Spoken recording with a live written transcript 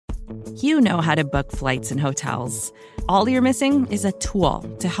You know how to book flights and hotels. All you're missing is a tool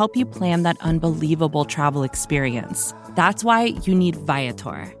to help you plan that unbelievable travel experience. That's why you need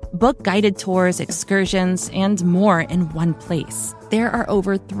Viator. Book guided tours, excursions, and more in one place. There are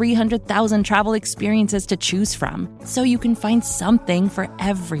over 300,000 travel experiences to choose from, so you can find something for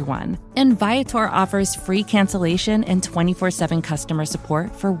everyone. And Viator offers free cancellation and 24/7 customer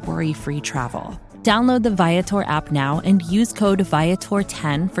support for worry-free travel. Download the Viator app now and use code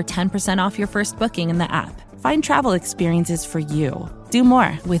Viator10 for 10% off your first booking in the app. Find travel experiences for you. Do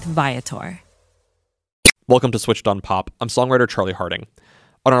more with Viator. Welcome to Switched on Pop. I'm songwriter Charlie Harding.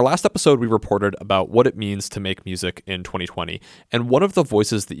 On our last episode, we reported about what it means to make music in 2020, and one of the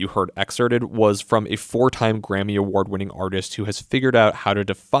voices that you heard excerpted was from a 4-time Grammy Award-winning artist who has figured out how to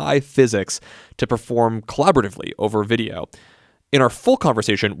defy physics to perform collaboratively over video. In our full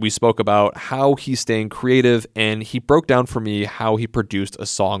conversation, we spoke about how he's staying creative, and he broke down for me how he produced a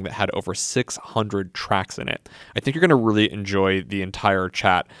song that had over 600 tracks in it. I think you're going to really enjoy the entire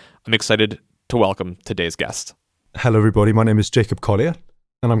chat. I'm excited to welcome today's guest. Hello, everybody. My name is Jacob Collier,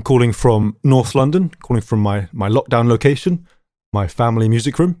 and I'm calling from North London, calling from my lockdown location, my family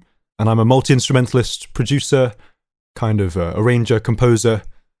music room. And I'm a multi-instrumentalist, producer, kind of arranger, composer,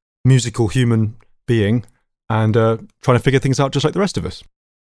 musical human being, and trying to figure things out just like the rest of us.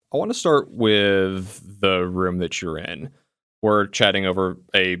 I want to start with the room that you're in. We're chatting over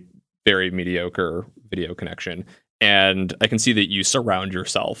a very mediocre video connection, and I can see that you surround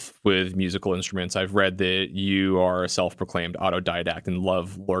yourself with musical instruments. I've read that you are a self-proclaimed autodidact and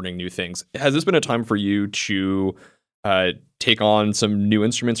love learning new things. Has this been a time for you to take on some new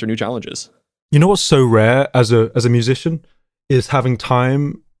instruments or new challenges? You know what's so rare as a musician is having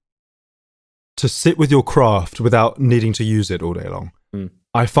time to sit with your craft without needing to use it all day long.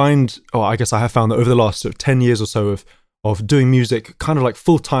 I guess I have found that over the last sort of 10 years or so of doing music kind of like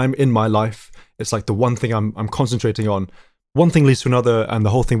full-time in my life, it's like the one thing I'm concentrating on. One thing leads to another, and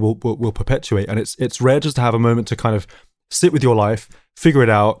the whole thing will perpetuate. And it's rare just to have a moment to kind of sit with your life, figure it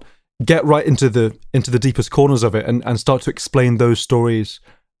out, get right into the deepest corners of it, and start to explain those stories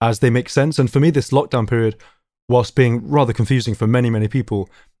as they make sense. And for me, this lockdown period, whilst being rather confusing for many, many people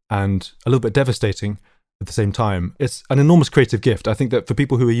and a little bit devastating at the same time, it's an enormous creative gift. I think that for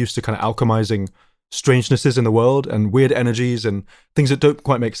people who are used to kind of alchemizing strangenesses in the world and weird energies and things that don't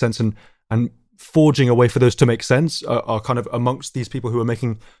quite make sense and forging a way for those to make sense are kind of amongst these people who are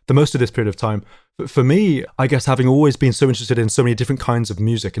making the most of this period of time. But for me, I guess having always been so interested in so many different kinds of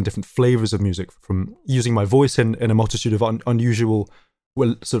music and different flavors of music, from using my voice in a multitude of unusual,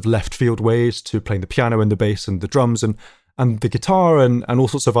 sort of left field ways, to playing the piano and the bass and the drums and the guitar and all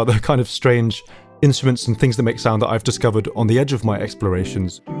sorts of other kind of strange instruments and things that make sound that I've discovered on the edge of my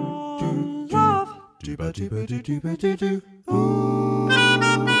explorations.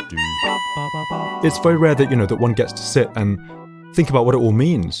 It's very rare that, that one gets to sit and think about what it all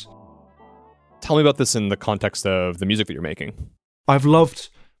means. Tell me about this in the context of the music that you're making. I've loved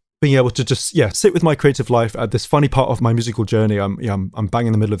being able to just, sit with my creative life at this funny part of my musical journey. I'm bang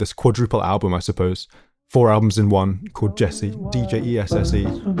in the middle of this quadruple album, I suppose. 4 albums in one, called Jesse, D-J-E-S-S-E.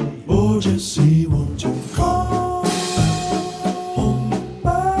 Oh, Jesse, won't you call home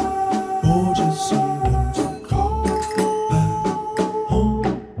back? Oh, Jesse, won't you call back home?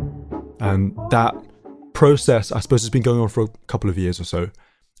 And that process, I suppose, has been going on for a couple of years or so.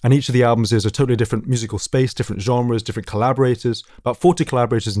 And each of the albums is a totally different musical space, different genres, different collaborators, about 40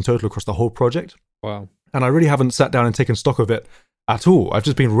 collaborators in total across the whole project. Wow. And I really haven't sat down and taken stock of it at all. I've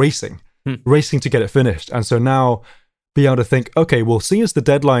just been racing to get it finished. And so now be able to think, okay, well, seeing as the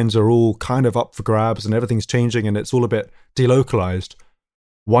deadlines are all kind of up for grabs and everything's changing and it's all a bit delocalized,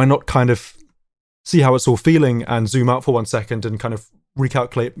 why not kind of see how it's all feeling and zoom out for 1 second and kind of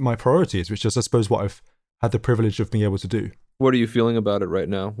recalculate my priorities, which is, I suppose, what I've had the privilege of being able to do. What are you feeling about it right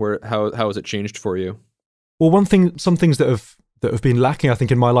now? How has it changed for you? Well, some things that have been lacking, I think,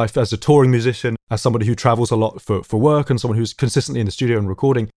 in my life as a touring musician, as somebody who travels a lot for work and someone who's consistently in the studio and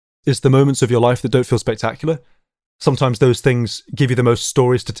recording, is the moments of your life that don't feel spectacular. Sometimes those things give you the most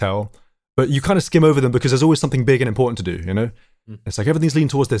stories to tell, but you kind of skim over them because there's always something big and important to do, It's like everything's leaning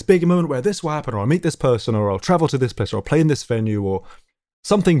towards this big moment where this will happen, or I'll meet this person, or I'll travel to this place, or I'll play in this venue, or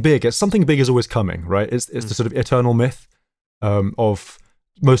something big. Something big is always coming, right? It's the sort of eternal myth of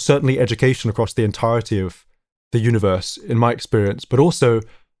most certainly education across the entirety of the universe, in my experience, but also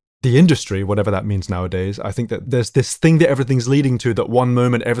the industry, whatever that means nowadays. I think that there's this thing that everything's leading to, that one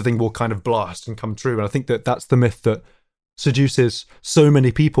moment everything will kind of blast and come true. And I think that that's the myth that seduces so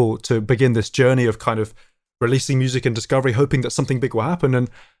many people to begin this journey of kind of releasing music and discovery, hoping that something big will happen. And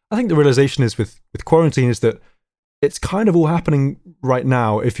I think the realization is with quarantine is that it's kind of all happening right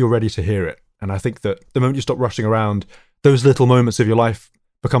now if you're ready to hear it. And I think that the moment you stop rushing around, those little moments of your life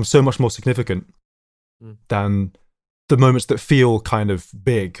become so much more significant than the moments that feel kind of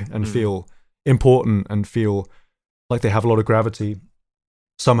big and feel important and feel like they have a lot of gravity.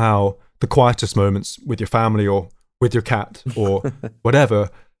 Somehow the quietest moments with your family or with your cat or whatever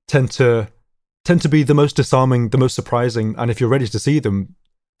tend to be the most disarming, the most surprising, and if you're ready to see them,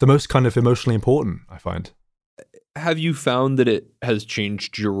 the most kind of emotionally important, I find. Have you found that it has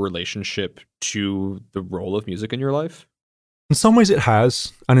changed your relationship to the role of music in your life? In some ways it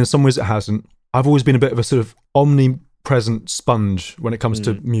has, and in some ways it hasn't. I've always been a bit of a sort of omnipresent sponge when it comes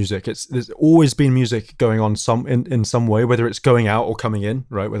to music. There's always been music going on in some way, whether it's going out or coming in,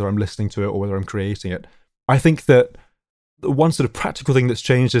 right? Whether I'm listening to it or whether I'm creating it. I think that the one sort of practical thing that's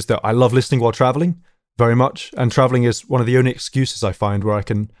changed is that I love listening while traveling very much, and traveling is one of the only excuses I find where I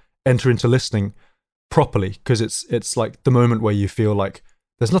can enter into listening properly, because it's like the moment where you feel like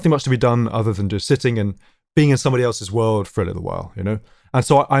there's nothing much to be done other than just sitting and being in somebody else's world for a little while, you know? And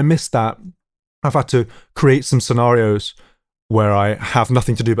so I miss that. I've had to create some scenarios where I have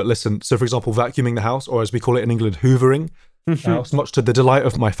nothing to do but listen. So, for example, vacuuming the house, or as we call it in England, hoovering the house, much to the delight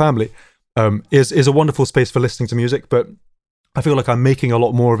of my family, is a wonderful space for listening to music. But I feel like I'm making a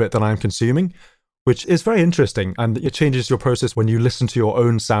lot more of it than I'm consuming, which is very interesting. And it changes your process when you listen to your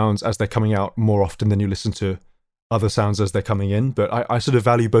own sounds as they're coming out more often than you listen to other sounds as they're coming in. But I sort of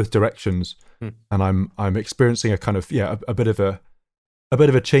value both directions, and I'm experiencing a kind of a bit of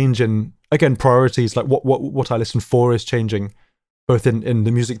a change in, again, priorities. Like what I listen for is changing, both in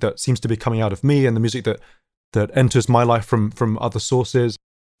the music that seems to be coming out of me and the music that enters my life from other sources.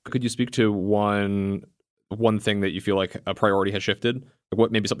 Could you speak to one thing that you feel like a priority has shifted? Like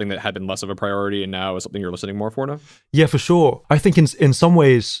what maybe something that had been less of a priority and now is something you're listening more for now? Yeah, for sure. I think in some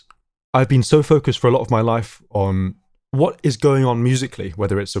ways I've been so focused for a lot of my life on what is going on musically,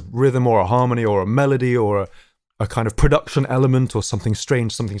 whether it's a rhythm or a harmony or a melody or a kind of production element or something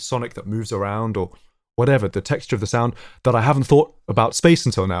strange, something sonic that moves around or whatever, the texture of the sound, that I haven't thought about space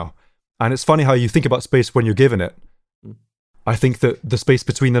until now. And it's funny how you think about space when you're given it. I think that the space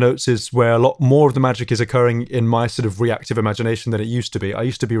between the notes is where a lot more of the magic is occurring in my sort of reactive imagination than it used to be. I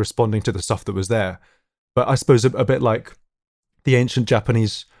used to be responding to the stuff that was there. But I suppose a bit like the ancient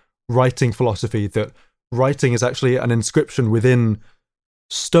Japanese writing philosophy, that writing is actually an inscription within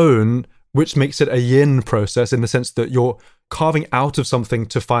stone, which makes it a yin process in the sense that you're carving out of something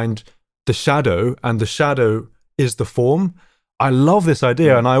to find the shadow, and the shadow is the form. I love this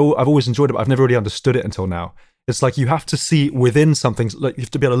idea, and I've always enjoyed it, but I've never really understood it until now. It's like you have to see within something, like you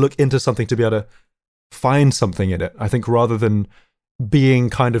have to be able to look into something to be able to find something in it, I think, rather than being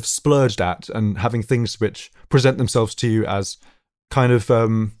kind of splurged at and having things which present themselves to you as kind of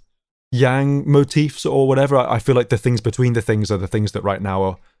yang motifs or whatever. I feel like the things between the things are the things that right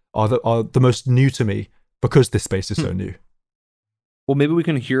now are the most new to me, because this space is so new. Well, maybe we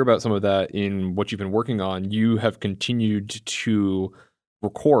can hear about some of that in what you've been working on. You have continued to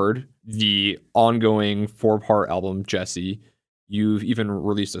record the ongoing 4-part album, Jesse. You've even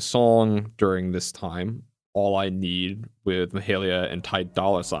released a song during this time, All I Need, with Mahalia and Ty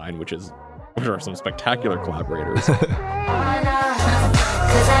Dolla $ign, which are some spectacular collaborators. Cause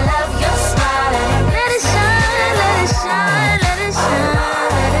I love your smile. Let it shine, let it shine, let it shine,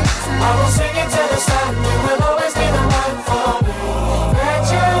 let it shine. I will sing it to the sun. You will always be the one for me. Let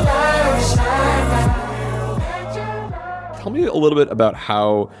your love shine bright. Let your love. Tell me a little bit about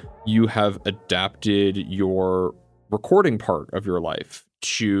how you have adapted your recording part of your life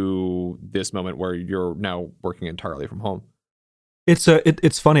to this moment where you're now working entirely from home.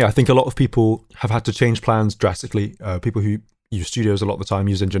 It's funny. I think a lot of people have had to change plans drastically. People who use studios a lot of the time,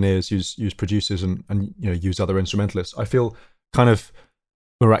 use engineers, use producers, and use other instrumentalists. I feel kind of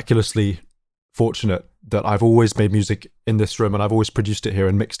miraculously fortunate that I've always made music in this room, and I've always produced it here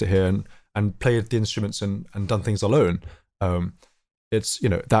and mixed it here and played the instruments and done things alone. It's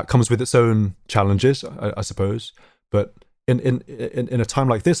that comes with its own challenges, I suppose. But in a time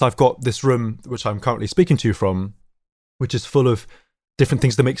like this, I've got this room which I'm currently speaking to you from, which is full of different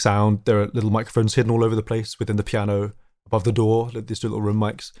things that make sound. There are little microphones hidden all over the place within the piano, above the door, these little room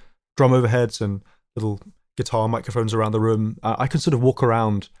mics, drum overheads, and little guitar microphones around the room. I can sort of walk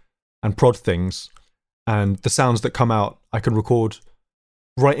around and prod things, and the sounds that come out, I can record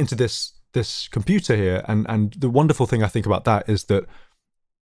right into this computer here. And the wonderful thing I think about that is that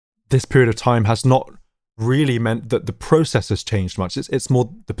this period of time has not really meant that the process has changed much. It's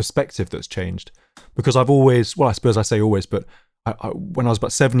more the perspective that's changed, because I've always, well, I suppose I say always, but when I was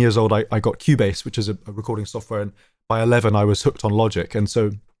about 7 years old, I got Cubase, which is a recording software, and by 11 I was hooked on Logic. And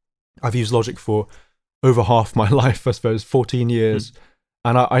so I've used Logic for over half my life, I suppose, 14 years.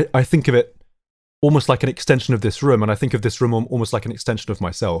 And I think of it almost like an extension of this room. And I think of this room almost like an extension of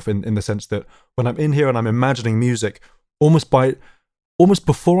myself in the sense that when I'm in here and I'm imagining music, almost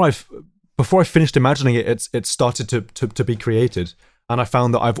before I finished imagining it, it's started to be created. And I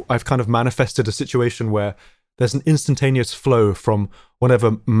found that I've kind of manifested a situation where there's an instantaneous flow from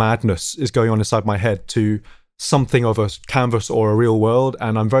whatever madness is going on inside my head to something of a canvas or a real world.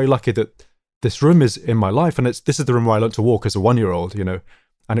 And I'm very lucky that this room is in my life. And this is the room where I learned to walk as a 1-year-old, you know.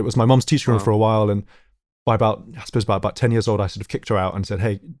 And it was my mum's teaching room for a while. And by about 10 years old, I sort of kicked her out and said,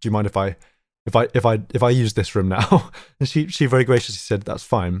 "Hey, do you mind if I use this room now?" And she very graciously said, "That's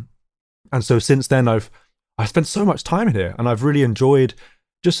fine." And so since then, I spent so much time in here, and I've really enjoyed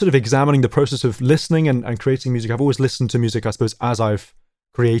just sort of examining the process of listening and creating music. I've always listened to music, I suppose, as I've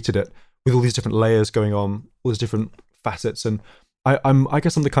created it, with all these different layers going on, all these different facets. And I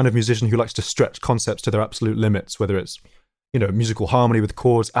guess I'm the kind of musician who likes to stretch concepts to their absolute limits, whether it's, you know, musical harmony with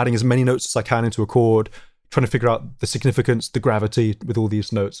chords, adding as many notes as I can into a chord, trying to figure out the significance, the gravity with all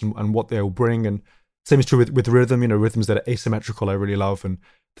these notes and what they'll bring. And same is true with rhythm, you know, rhythms that are asymmetrical I really love, and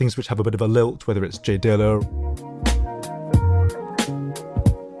things which have a bit of a lilt, whether it's Jay Dilla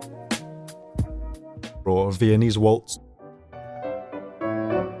or Viennese waltz.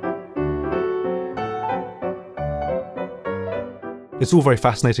 It's all very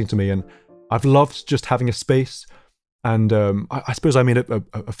fascinating to me, and I've loved just having a space. And I suppose I mean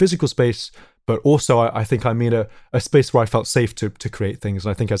a physical space, but also I think I mean a space where I felt safe to create things.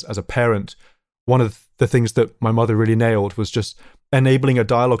 And I think as a parent, one of the things that my mother really nailed was just enabling a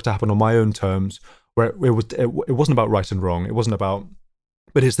dialogue to happen on my own terms, where it wasn't about right and wrong. It wasn't about,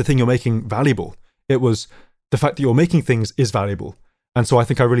 but it's the thing you're making valuable. It was the fact that you're making things is valuable. And so I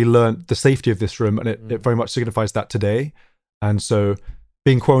think I really learned the safety of this room, and it very much signifies that today. And so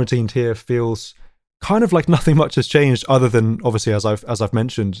being quarantined here feels kind of like nothing much has changed, other than obviously, as I've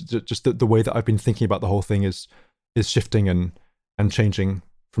mentioned, just the way that I've been thinking about the whole thing is shifting and changing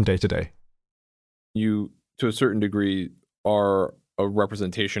from day to day. You, to a certain degree, are a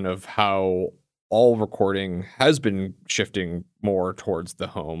representation of how all recording has been shifting more towards the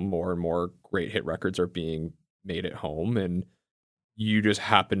home. More and more great hit records are being made at home, and you just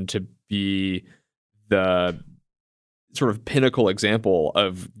happen to be the sort of pinnacle example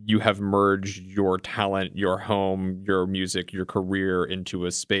of you have merged your talent, your home, your music, your career into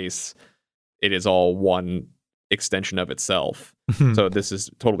a space. It is all one extension of itself. So this is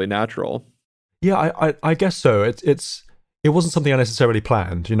totally natural. Yeah, I guess so. It wasn't something I necessarily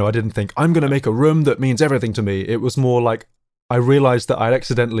planned. You know, I didn't think I'm going to make a room that means everything to me. It was more like I realized that I'd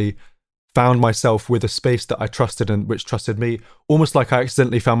accidentally found myself with a space that I trusted and which trusted me, almost like I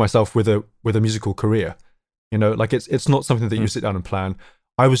accidentally found myself with a musical career. You know, like it's not something that you sit down and plan.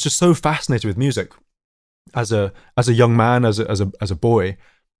 I was just so fascinated with music as a young man, as a boy,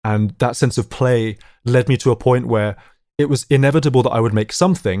 and that sense of play led me to a point where it was inevitable that I would make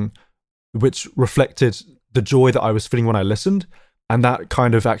something which reflected the joy that I was feeling when I listened, and that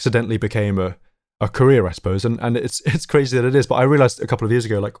kind of accidentally became a career, I suppose. And it's crazy that it is, but I realized a couple of years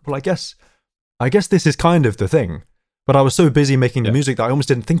ago, like, well, I guess this is kind of the thing. But I was so busy making the music that I almost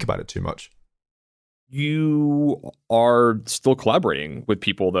didn't think about it too much. You are still collaborating with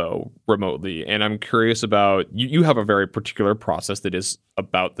people, though, remotely. And I'm curious about, you have a very particular process that is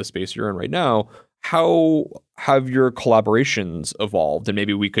about the space you're in right now. How have your collaborations evolved? And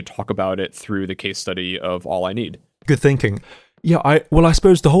maybe we could talk about it through the case study of All I Need. Good thinking. Yeah, I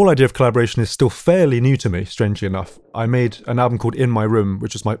suppose the whole idea of collaboration is still fairly new to me, strangely enough. I made an album called In My Room,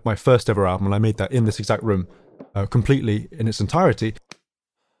 which was my first ever album, and I made that in this exact room, completely in its entirety.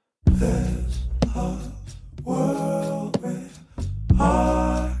 There's a world where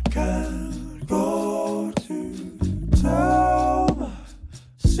I can go to tell my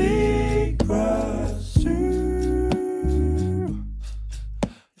secrets to.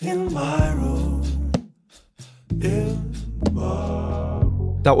 In my room, in my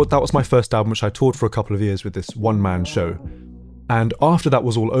room. That was my first album, which I toured for a couple of years with this one-man show. And after that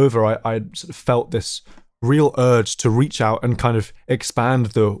was all over, I sort of felt this real urge to reach out and kind of expand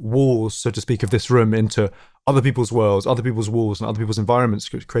the walls, so to speak, of this room into other people's worlds, other people's walls, and other people's environments,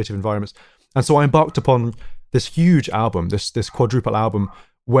 creative environments. And so I embarked upon this huge album, this quadruple album,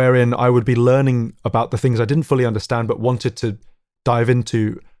 wherein I would be learning about the things I didn't fully understand but wanted to dive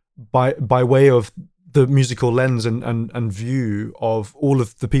into by way of the musical lens and view of all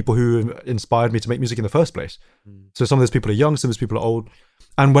of the people who inspired me to make music in the first place. So some of those people are young, some of those people are old.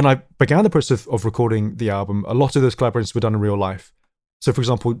 And when I began the process of recording the album, a lot of those collaborations were done in real life. So, for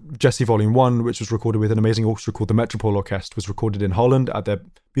example, Jesse Volume 1, which was recorded with an amazing orchestra called the Metropole Orkest, was recorded in Holland at their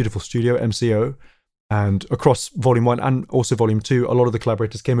beautiful studio, MCO. And across volume 1 and also volume 2, a lot of the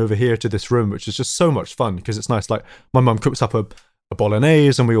collaborators came over here to this room, which is just so much fun because it's nice. Like my mum cooks up a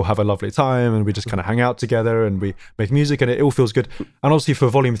bolognese and we all have a lovely time and we just kind of hang out together and we make music and it all feels good. And obviously for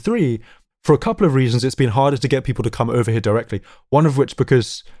volume 3, for a couple of reasons, it's been harder to get people to come over here directly. One of which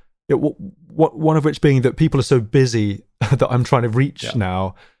being that people are so busy that I'm trying to reach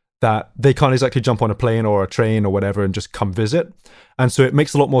now that they can't exactly jump on a plane or a train or whatever and just come visit. And so it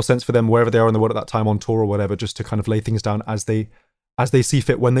makes a lot more sense for them wherever they are in the world at that time on tour or whatever, just to kind of lay things down as they see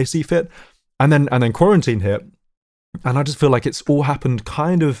fit when they see fit. And then quarantine hit, and I just feel like it's all happened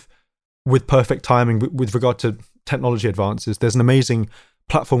kind of with perfect timing with regard to technology advances. There's an amazing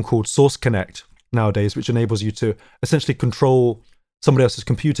platform called Source Connect nowadays, which enables you to essentially control somebody else's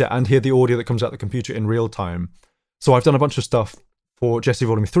computer and hear the audio that comes out the computer in real time. So I've done a bunch of stuff for Jessie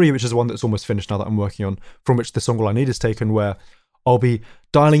Volume 3, which is the one that's almost finished now that I'm working on, from which the song All I Need is taken, where I'll be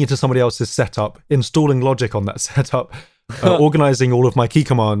dialing into somebody else's setup, installing Logic on that setup, organizing all of my key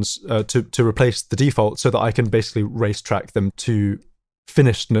commands to replace the default so that I can basically racetrack them to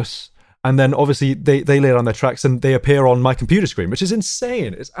finishedness. And then obviously they lay down their tracks and they appear on my computer screen, which is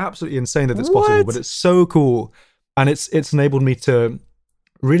insane. It's absolutely insane that it's possible, but it's so cool. And it's enabled me to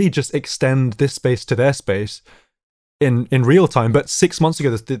really just extend this space to their space in real time. But 6 months ago,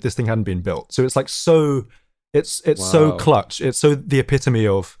 this thing hadn't been built. So it's like so clutch. It's so the epitome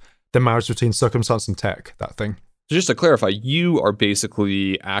of the marriage between circumstance and tech, that thing. So just to clarify, you are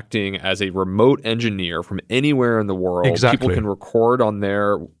basically acting as a remote engineer from anywhere in the world. Exactly. People can record on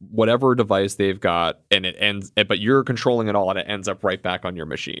their whatever device they've got, and it ends. But you're controlling it all, and it ends up right back on your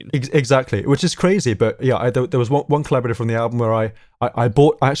machine. Exactly, which is crazy. But yeah, there was one collaborator from the album where I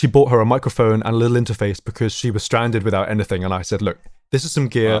actually bought her a microphone and a little interface because she was stranded without anything, and I said, look, this is some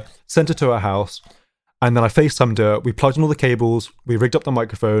gear. Sent it to her house, and then I FaceTimed her. We plugged in all the cables. We rigged up the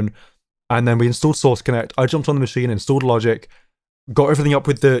microphone. And then we installed Source Connect. I jumped on the machine, installed Logic, got everything up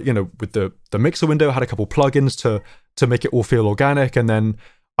with the mixer window, had a couple plugins to make it all feel organic, and then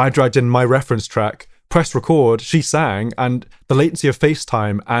I dragged in my reference track, pressed record, she sang, and the latency of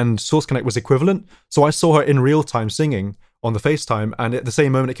FaceTime and Source Connect was equivalent. So I saw her in real time singing on the FaceTime, and at the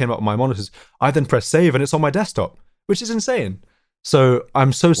same moment it came up on my monitors. I then pressed save, and it's on my desktop, which is insane. So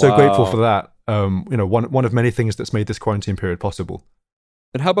I'm so grateful for that. One of many things that's made this quarantine period possible.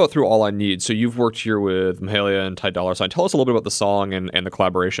 And how about through All I Need? So you've worked here with Mahalia and Ty Dolla $ign. Tell us a little bit about the song and the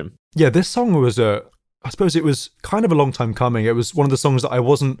collaboration. Yeah, this song was I suppose it was kind of a long time coming. It was one of the songs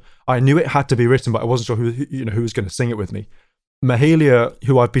that I knew it had to be written, but I wasn't sure who was going to sing it with me. Mahalia,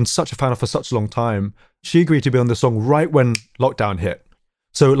 who I've been such a fan of for such a long time, she agreed to be on the song right when lockdown hit.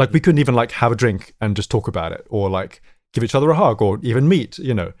 So like we couldn't even like have a drink and just talk about it, or like give each other a hug, or even meet.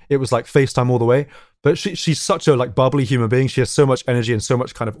 It was like FaceTime all the way. But she's such a like bubbly human being. She has so much energy and so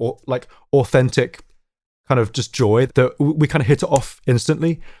much kind of like authentic kind of just joy that we kind of hit it off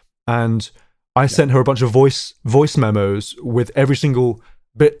instantly. And I sent her a bunch of voice memos with every single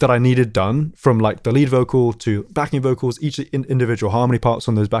bit that I needed done, from like the lead vocal to backing vocals, each individual harmony parts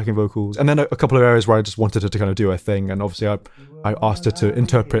on those backing vocals, and then a couple of areas where I just wanted her to kind of do her thing. And obviously I asked her to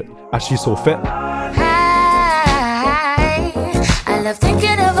interpret as she saw fit. I love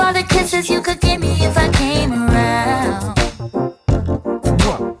thinking of all the kisses you could give me if I came around. I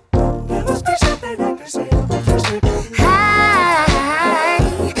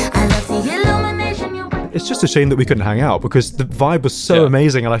love the illumination you bring. It's just a shame that we couldn't hang out because the vibe was so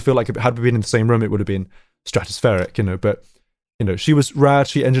amazing, and I feel like had we been in the same room, it would have been stratospheric, But she was rad.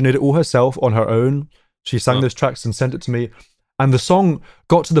 She engineered it all herself on her own. She sang those tracks and sent it to me, and the song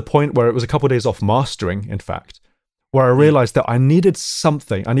got to the point where it was a couple of days off mastering, in fact, where I realized that I needed some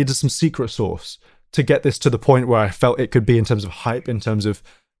secret sauce to get this to the point where I felt it could be in terms of hype, in terms of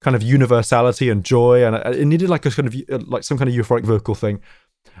kind of universality and joy, and it needed like a kind of like some kind of euphoric vocal thing.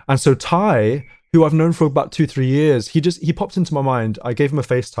 And so Ty, who I've known for about 2-3 years, he popped into my mind. I gave him a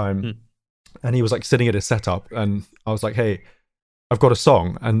FaceTime, and he was like sitting at his setup, and I was like, "Hey, I've got a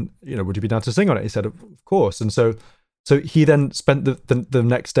song, and would you be down to sing on it?" He said, "Of course." And so he then spent the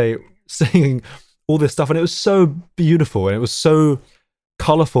next day singing all this stuff, and it was so beautiful and it was so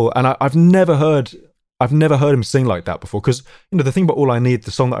colorful, and I've never heard him sing like that before. Because the thing about All I Need,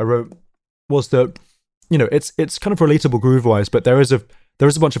 the song that I wrote, was that it's kind of relatable groove wise, but there is a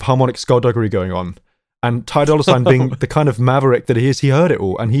bunch of harmonic skullduggery going on, and Ty Dolla $ign being the kind of maverick that he is, he heard it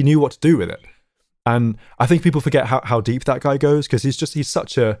all and he knew what to do with it. And I think people forget how deep that guy goes, because he's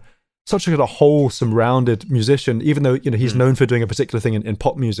such a wholesome, rounded musician. Even though he's known for doing a particular thing in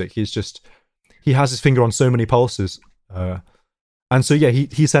pop music, he has his finger on so many pulses. And so, yeah,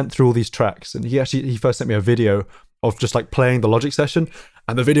 he sent through all these tracks, and he first sent me a video of just like playing the Logic session,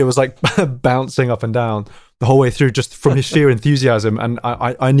 and the video was like bouncing up and down the whole way through, just from his sheer enthusiasm. And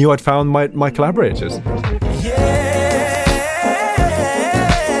I knew I'd found my collaborators.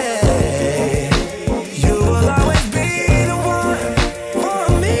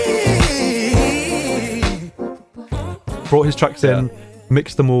 Brought his tracks in,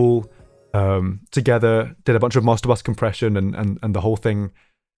 mixed them all together, did a bunch of master bus compression and the whole thing.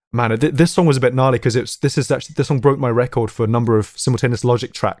 Man, this song was a bit gnarly because this song broke my record for a number of simultaneous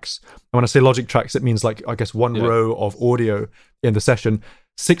Logic tracks. And when I say Logic tracks, it means like, I guess, one row of audio in the session.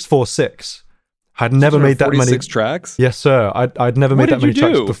 646. I'd never made that many tracks. Yes, sir. I'd never made that many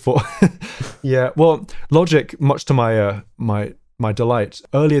tracks before. Yeah, well, Logic, much to my delight,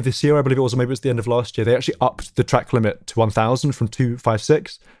 earlier this year, I believe it was, or maybe it was the end of last year, they actually upped the track limit to 1,000 from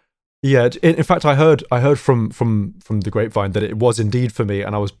 256. Yeah, in fact, I heard from the grapevine that it was indeed for me,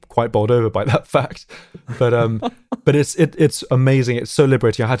 and I was quite bowled over by that fact. But but it's amazing. It's so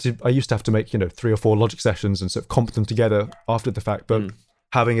liberating. I used to have to make 3 or 4 Logic sessions and sort of comp them together after the fact. But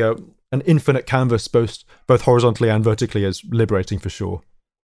having an infinite canvas both horizontally and vertically is liberating for sure.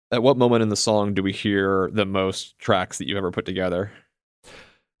 At what moment in the song do we hear the most tracks that you've ever put together?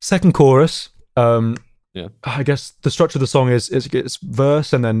 Second chorus. Yeah. I guess the structure of the song is it's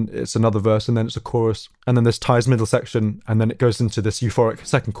verse, and then it's another verse, and then it's a chorus, and then there's Ty's middle section, and then it goes into this euphoric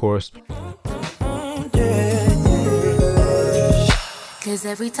second chorus. Cause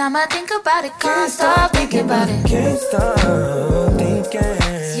every time I think about it, can't stop thinking about it. Can't stop thinking.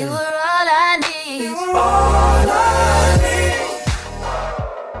 'Cause you were all I need.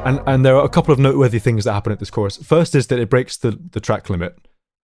 And there are a couple of noteworthy things that happen at this chorus. First is that it breaks the track limit,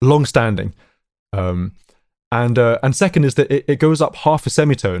 long standing. And second is that it goes up half a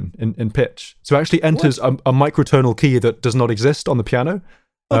semitone in pitch. So it actually enters a microtonal key that does not exist on the piano.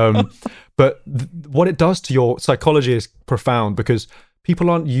 But what it does to your psychology is profound, because people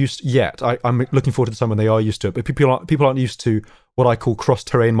aren't used yet. I'm looking forward to the time when they are used to it, but people aren't used to what I call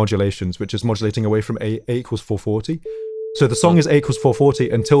cross-terrain modulations, which is modulating away from A equals 440. So the song is A equals 440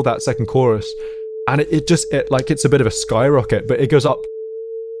 until that second chorus, and it's a bit of a skyrocket, but it goes up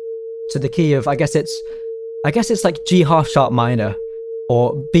to the key of, I guess it's like G half sharp minor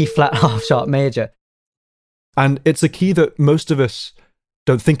or B flat half sharp major. And it's a key that most of us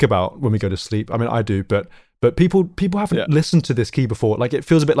don't think about when we go to sleep. I mean, I do, but people haven't listened to this key before. Like, it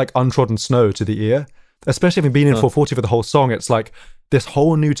feels a bit like untrodden snow to the ear, especially having been in 440 for the whole song. It's like this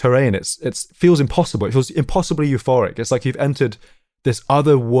whole new terrain. It feels impossible. It feels impossibly euphoric. It's like you've entered this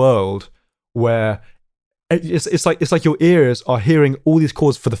other world where it's like your ears are hearing all these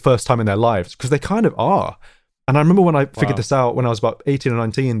chords for the first time in their lives, because they kind of are. And I remember when I figured this out when I was about 18 or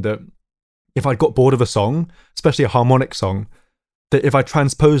 19, that if I got bored of a song, especially a harmonic song, that if I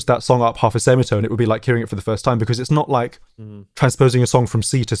transposed that song up half a semitone, it would be like hearing it for the first time, because it's not like transposing a song from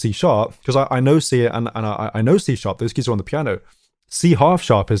C to C sharp, because I know C and I know C sharp. Those keys are on the piano. C half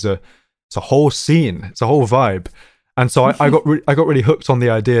sharp it's a whole scene. It's a whole vibe. And so I got really hooked on the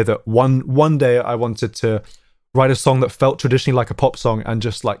idea that one day I wanted to write a song that felt traditionally like a pop song, and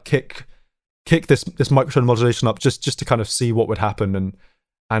just like kick this microphone modulation up just to kind of see what would happen.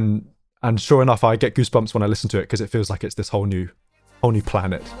 And sure enough, I get goosebumps when I listen to it, because it feels like it's this whole new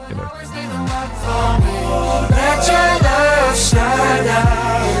planet, Let your love shine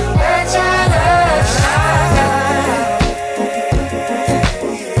out. Let your love shine out.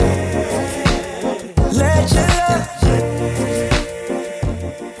 Let your love.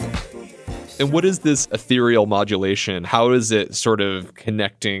 And what is this ethereal modulation? How is it sort of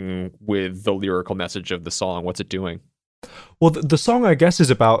connecting with the lyrical message of the song? What's it doing? Well, the song, I guess,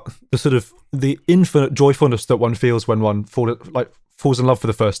 is about the sort of the infinite joyfulness that one feels when one falls in love for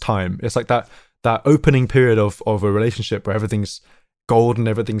the first time. It's like that opening period of a relationship where everything's golden,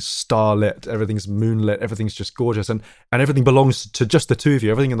 everything's starlit, everything's moonlit, everything's just gorgeous, and everything belongs to just the two of you,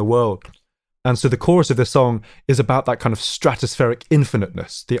 everything in the world. And so the chorus of this song is about that kind of stratospheric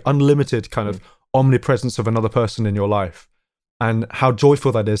infiniteness, the unlimited kind of omnipresence of another person in your life, and how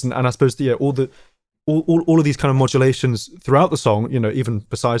joyful that is. And I suppose all of these kind of modulations throughout the song, even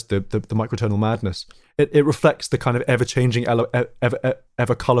besides the microtonal madness, it reflects the kind of ever-changing,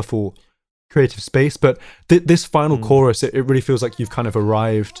 ever colourful creative space. But this final chorus, it really feels like you've kind of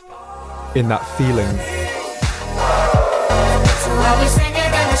arrived in that feeling. So I'll be singing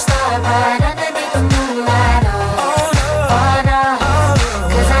in the starlight underneath the moonlight. Oh no,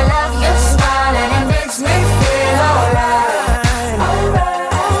 'cause I love your smile and it makes me feel alright.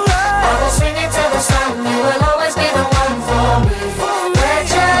 I'll be singing to the sun. You will always be the one for me. Let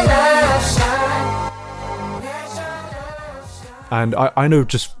your love shine. Let your love shine. And I know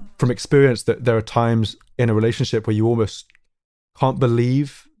just from experience that there are times in a relationship where you almost can't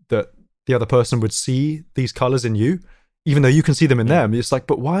believe that the other person would see these colors in you, even though you can see them in them. It's like,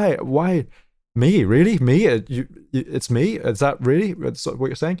 but why me? Really? Me? It's me? Is that really? That's what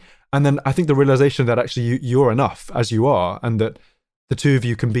you're saying? And then I think the realization that actually you're enough as you are, and that the two of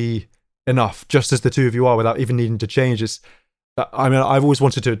you can be enough just as the two of you are without even needing to change is, I mean, I've always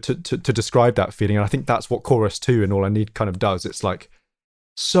wanted to describe that feeling, and I think that's what Chorus 2 and All I Need kind of does. It's like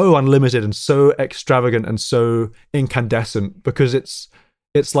so unlimited and so extravagant and so incandescent, because it's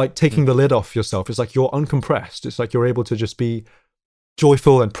like taking the lid off yourself. It's like you're uncompressed. It's like you're able to just be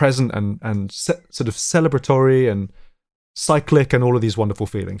joyful and present and sort of celebratory and cyclic and all of these wonderful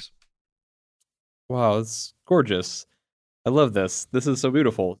feelings. Wow, it's gorgeous. I love this. This is so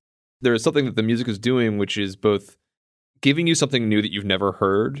beautiful. There is something that the music is doing, which is both giving you something new that you've never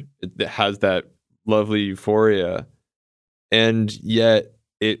heard, that has that lovely euphoria, and yet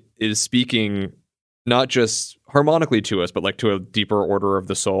it is speaking not just harmonically to us, but like to a deeper order of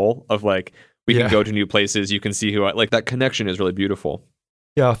the soul, of like, we can go to new places, you can see who I like. That connection is really beautiful.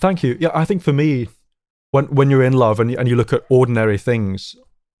 Yeah, thank you. Yeah, I think for me, when you're in love and you look at ordinary things,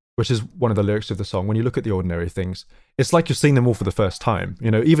 which is one of the lyrics of the song, when you look at the ordinary things, it's like you're seeing them all for the first time. You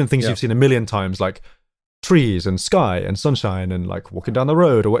know, even things you've seen a million times, like trees and sky and sunshine and like walking down the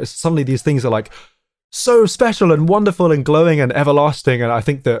road, or suddenly these things are like so special and wonderful and glowing and everlasting. And I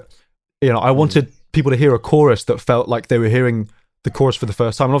think that, you know, I wanted people to hear a chorus that felt like they were hearing the chorus for the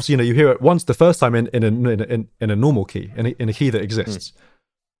first time. And obviously, you know, you hear it once the first time in a normal key, in a key that exists.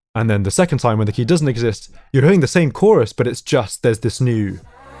 And then the second time when the key doesn't exist, you're hearing the same chorus, but it's just, there's this new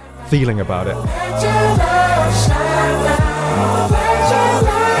feeling about it. Let your love shine down. Let your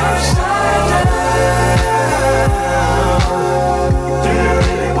love shine down. Do you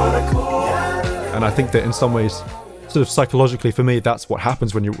really wanna cool? And I think that in some ways, sort of psychologically for me, that's what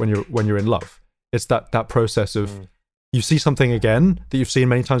happens when you're in love. It's that process of you see something again that you've seen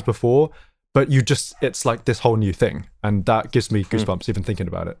many times before, but it's like this whole new thing, and that gives me goosebumps even thinking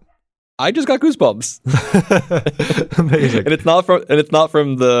about it. I just got goosebumps. Amazing. And it's not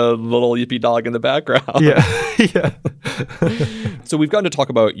from the little yippee dog in the background. Yeah. So we've gotten to talk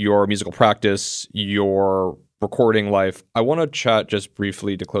about your musical practice, your recording life. I want to chat just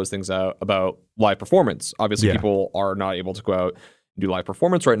briefly to close things out about live performance. Obviously, people are not able to go out and do live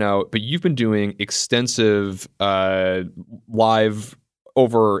performance right now, but you've been doing extensive live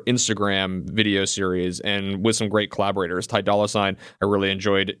over Instagram video series, and with some great collaborators. Ty Dolla $ign, I really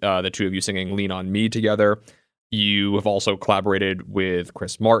enjoyed the two of you singing Lean On Me together. You have also collaborated with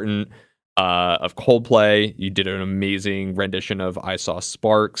Chris Martin of Coldplay. You did an amazing rendition of I Saw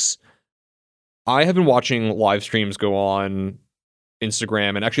Sparks. I have been watching live streams go on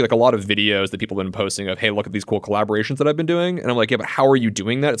Instagram, and actually like a lot of videos that people have been posting of, hey, look at these cool collaborations that I've been doing. And I'm like, yeah, but how are you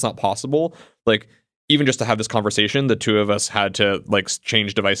doing that? It's not possible. Like, even just to have this conversation, the two of us had to like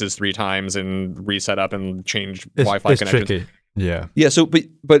change devices 3 times and reset up and change Wi-Fi connections. Tricky. Yeah. So,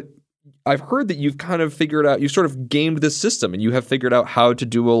 but I've heard that you've kind of figured out, you've sort of gamed this system, and you have figured out how to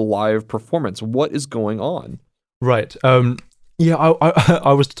do a live performance. What is going on? Right. Yeah,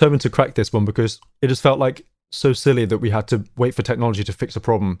 I was determined to crack this one because it just felt like so silly that we had to wait for technology to fix a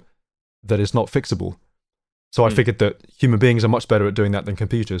problem that is not fixable. So I figured that human beings are much better at doing that than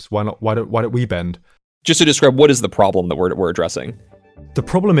computers. Why don't we bend? Just to describe, what is the problem that we're addressing? The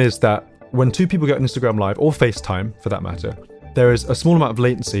problem is that when two people get on Instagram Live, or FaceTime for that matter, there is a small amount of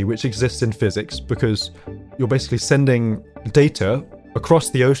latency which exists in physics because you're basically sending data across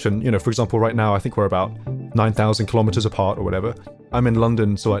the ocean. You know, for example, right now I think we're about 9,000 kilometers apart or whatever. I'm in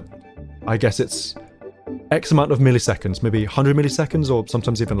London, so I guess it's X amount of milliseconds, maybe 100 milliseconds or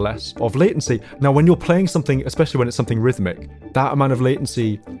sometimes even less of latency. Now, when you're playing something, especially when it's something rhythmic, that amount of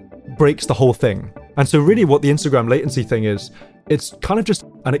latency breaks the whole thing. And so really what the Instagram latency thing is, it's kind of just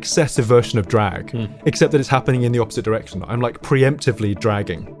an excessive version of drag, except that it's happening in the opposite direction. I'm like preemptively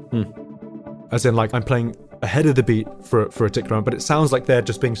dragging. As in like I'm playing ahead of the beat for a particular one, but it sounds like they're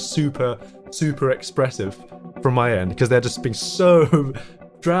just being super, super expressive from my end because they're just being so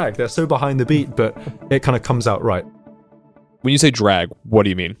drag. They're so behind the beat, but it kind of comes out right. When you say drag, what do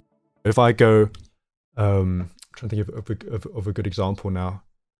you mean? If I go, I'm trying to think of a good example now.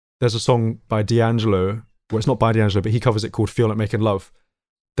 There's a song by D'Angelo. Well, it's not by D'Angelo, but he covers it called Feel Like Making Love.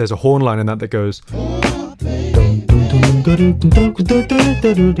 There's a horn line in that goes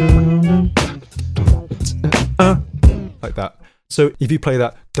like that. So if you play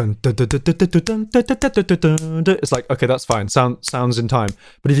that dun, dun, dun, dun, dun, dun, dun, dun, dun, dun, dun, dun, dun. It's like, okay, that's fine. Sounds in time.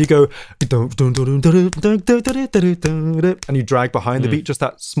 But if you go dun, dun, dun, dun, dun, dun, dun, dun, dun, dun, dun, and you drag behind the beat just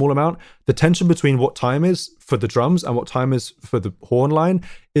that small amount, the tension between what time is for the drums and what time is for the horn line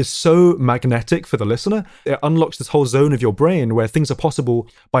is so magnetic for the listener. It unlocks this whole zone of your brain where things are possible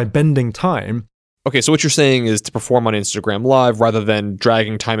by bending time. Okay, so what you're saying is to perform on Instagram Live, rather than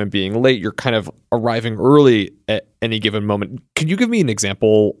dragging time and being late, you're kind of arriving early at any given moment. Can you give me an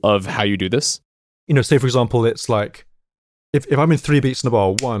example of how you do this? You know, say for example, it's like if I'm in 3 beats in a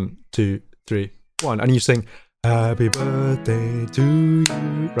bar, 1, 2, 3, 1, and you sing "Happy Birthday to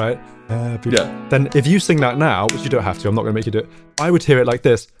you," right? Then if you sing that now, which you don't have to, I'm not going to make you do it. I would hear it like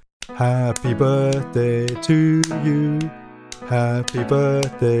this: "Happy birthday to you, happy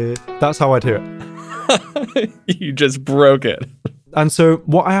birthday." That's how I'd hear it. You just broke it. And so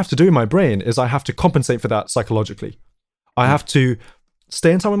what I have to do in my brain is I have to compensate for that psychologically. I have to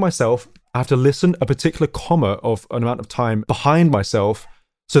stay in time with myself. I have to listen a particular comma of an amount of time behind myself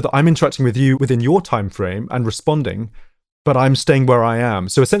so that I'm interacting with you within your time frame and responding, but I'm staying where I am.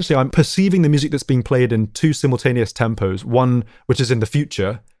 So essentially I'm perceiving the music that's being played in 2 simultaneous tempos, one which is in the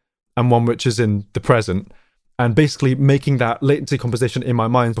future and one which is in the present, and basically making that latency composition in my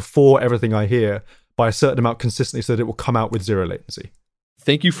mind before everything I hear by a certain amount consistently so that it will come out with 0 latency.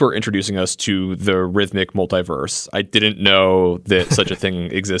 Thank you for introducing us to the rhythmic multiverse. I didn't know that such a thing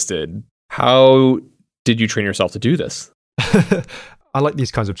existed. How did you train yourself to do this? I like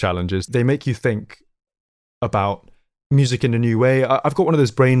these kinds of challenges. They make you think about music in a new way. I've got one of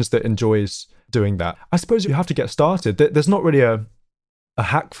those brains that enjoys doing that. I suppose you have to get started. There's not really a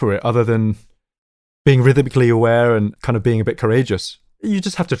hack for it other than being rhythmically aware and kind of being a bit courageous. You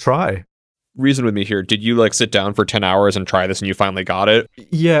just have to try. Reason with me here. Did you like sit down for 10 hours and try this and you finally got it?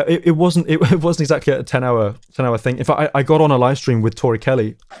 Yeah, it wasn't exactly a 10-hour thing. In fact, I got on a live stream with Tori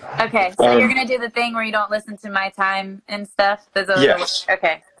Kelly. Okay, so you're gonna do the thing where you don't listen to my time and stuff? Yes.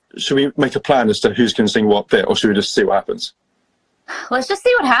 Okay. Should we make a plan as to who's going to sing what bit, or should we just see what happens? Let's just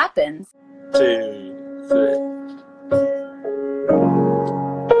see what happens. 2, 3.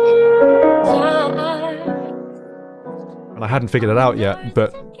 And I hadn't figured it out yet,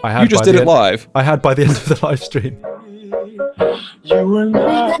 but I had. You just did it live. I had by the end of the live stream. You and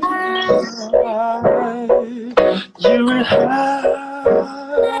I, you and I,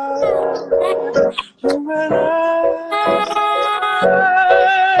 you and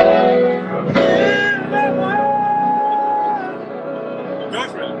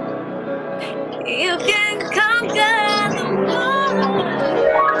You can conquer the world.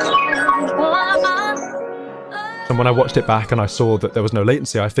 And when I watched it back and I saw that there was no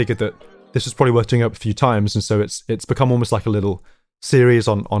latency, I figured that this was probably worth doing up a few times. And so it's become almost like a little series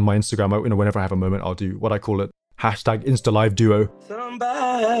on my Instagram. Whenever I have a moment, I'll do what I call it #InstaLiveDuo.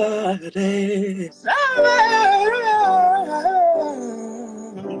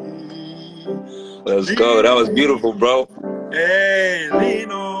 Let's go. That was beautiful, bro. Hey,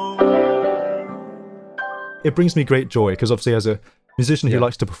 Lino. It brings me great joy because obviously as a musician who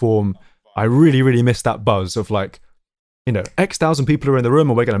likes to perform, I really, really miss that buzz of like, you know, X thousand people are in the room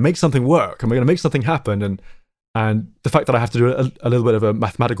and we're going to make something work and we're going to make something happen. And the fact that I have to do a little bit of a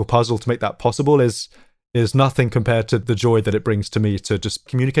mathematical puzzle to make that possible is nothing compared to the joy that it brings to me to just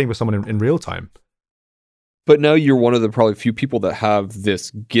communicating with someone in real time. But now you're one of the probably few people that have this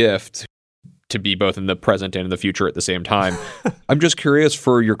gift to be both in the present and in the future at the same time. I'm just curious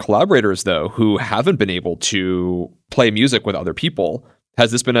for your collaborators, though, who haven't been able to play music with other people.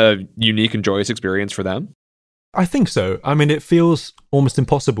 Has this been a unique and joyous experience for them? I think so. I mean, it feels almost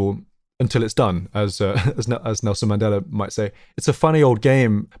impossible until it's done, as Nelson Mandela might say. It's a funny old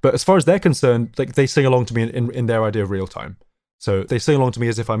game, but as far as they're concerned, like they sing along to me in their idea of real time. So they sing along to me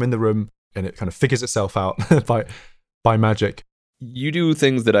as if I'm in the room, and it kind of figures itself out by magic. You do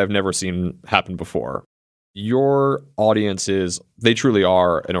things that I've never seen happen before. Your audiences, they truly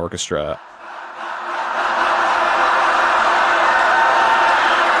are an orchestra.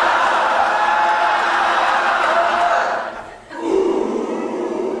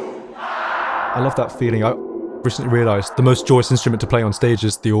 I love that feeling. I recently realized the most joyous instrument to play on stage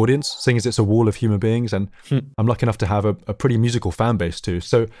is the audience, seeing as it's a wall of human beings, and I'm lucky enough to have a pretty musical fan base too.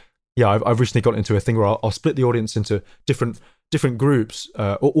 So yeah, I've recently got into a thing where I'll split the audience into different groups.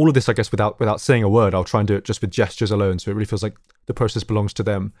 All of this, I guess, without saying a word. I'll try and do it just with gestures alone, so it really feels like the process belongs to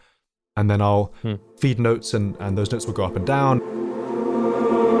them. And then I'll feed notes, and those notes will go up and down.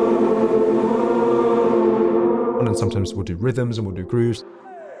 And then sometimes we'll do rhythms and we'll do grooves.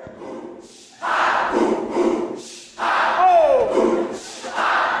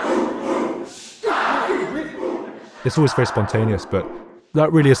 It's always very spontaneous, but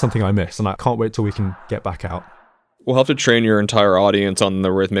that really is something I miss, and I can't wait till we can get back out. We'll have to train your entire audience on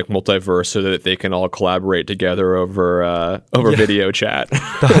the Rhythmic Multiverse so that they can all collaborate together over video chat.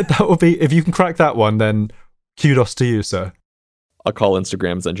 That will be, if you can crack that one, then kudos to you, sir. I'll call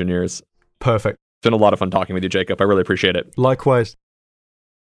Instagram's engineers. Perfect. It's been a lot of fun talking with you, Jacob. I really appreciate it. Likewise.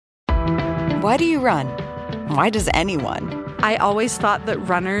 Why do you run? Why does anyone? I always thought that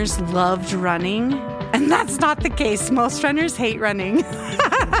runners loved running, and that's not the case. Most runners hate running,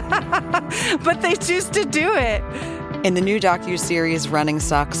 but they choose to do it. In the new docuseries Running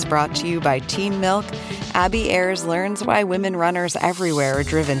Sucks, brought to you by Team Milk, Abby Ayers learns why women runners everywhere are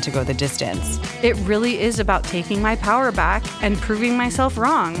driven to go the distance. It really is about taking my power back and proving myself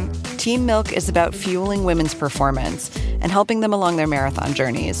wrong. Team Milk is about fueling women's performance and helping them along their marathon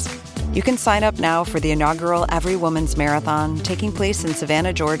journeys. You can sign up now for the inaugural Every Woman's Marathon, taking place in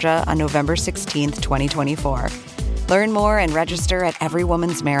Savannah, Georgia on November 16th, 2024. Learn more and register at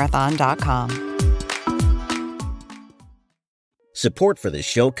everywomansmarathon.com. Support for this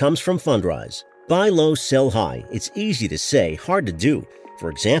show comes from Fundrise. Buy low, sell high. It's easy to say, hard to do. For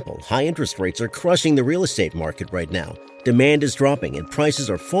example, high interest rates are crushing the real estate market right now. Demand is dropping and prices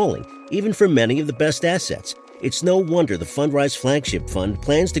are falling, even for many of the best assets. It's no wonder the Fundrise Flagship Fund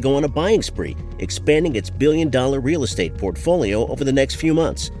plans to go on a buying spree, expanding its billion-dollar real estate portfolio over the next few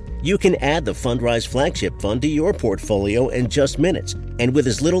months. You can add the Fundrise Flagship Fund to your portfolio in just minutes, and with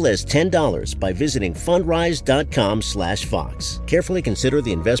as little as $10 by visiting fundrise.com/Fox. Carefully consider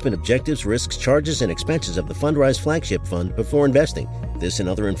the investment objectives, risks, charges, and expenses of the Fundrise Flagship Fund before investing. This and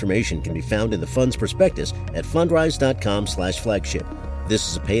other information can be found in the fund's prospectus at fundrise.com/flagship. This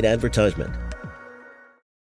is a paid advertisement.